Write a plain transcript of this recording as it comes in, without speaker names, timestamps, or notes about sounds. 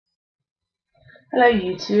Hello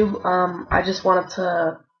YouTube, I just wanted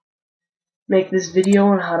to make this video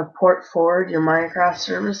on how to port forward your Minecraft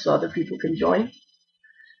server so other people can join.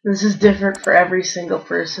 This is different for every single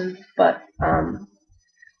person, but I'm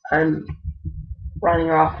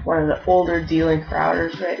running off one of the older D-Link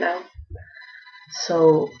routers right now.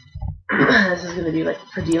 So this is going to be like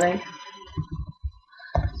for D-Link.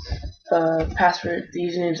 The password, the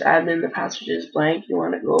username is admin, the password is blank. You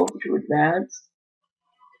want to go over to advanced.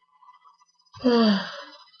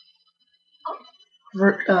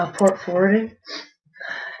 Port forwarding.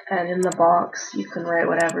 And in the box, you can write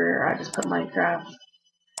whatever. I just put Minecraft.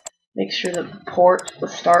 Make sure that the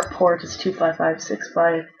start port is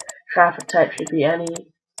 25565. Traffic type should be any.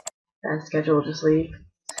 And schedule will just leave.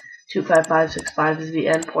 25565 is the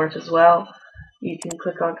end port as well. You can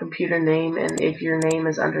click on computer name, and if your name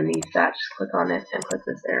is underneath that, just click on it and click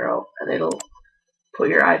this arrow, and it'll put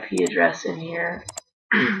your IP address in here.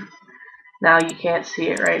 Now you can't see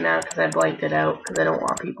it right now because I blanked it out because I don't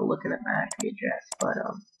want people looking at my IP address, but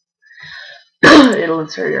it'll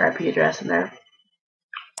insert your IP address in there.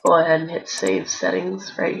 Go ahead and hit save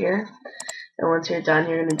settings right here, and once you're done,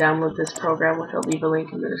 you're going to download this program, which I'll leave a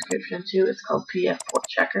link in the description to. It's called PF Port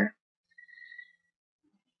Checker.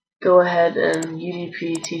 Go ahead and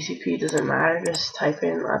UDP, TCP, doesn't matter, just type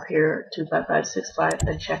in up here 25565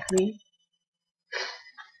 and check me.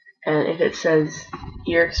 And if it says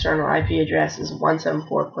your external IP address is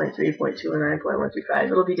 174.3.209.135,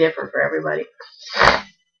 it'll be different for everybody.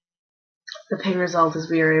 The ping result is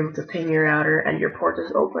we are able to ping your router and your port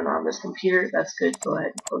is open on this computer. That's good. Go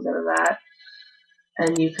ahead and close out of that.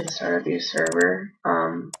 And you can start up your server.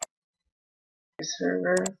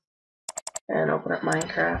 And open up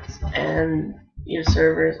Minecraft. And your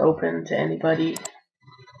server is open to anybody.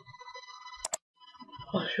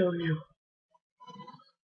 I'll show you.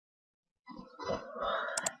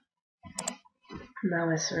 Now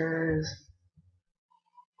my server is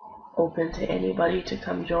open to anybody to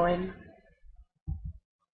come join.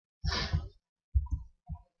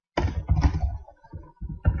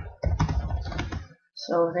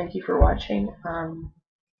 So thank you for watching,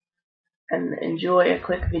 and enjoy a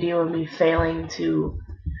quick video of me failing to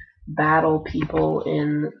battle people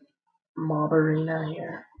in Mob Arena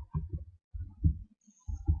here.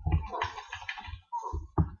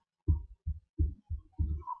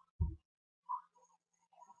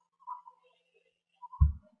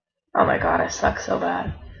 Oh my god, I suck so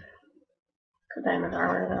bad. Good diamond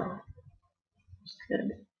armor though. It's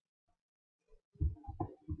good.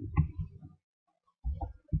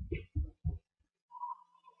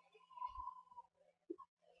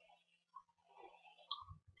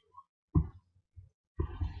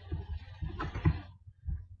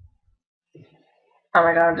 Oh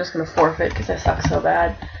my god, I'm just gonna forfeit because I suck so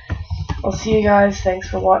bad. I'll see you guys. Thanks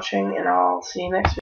for watching, and I'll see you next week.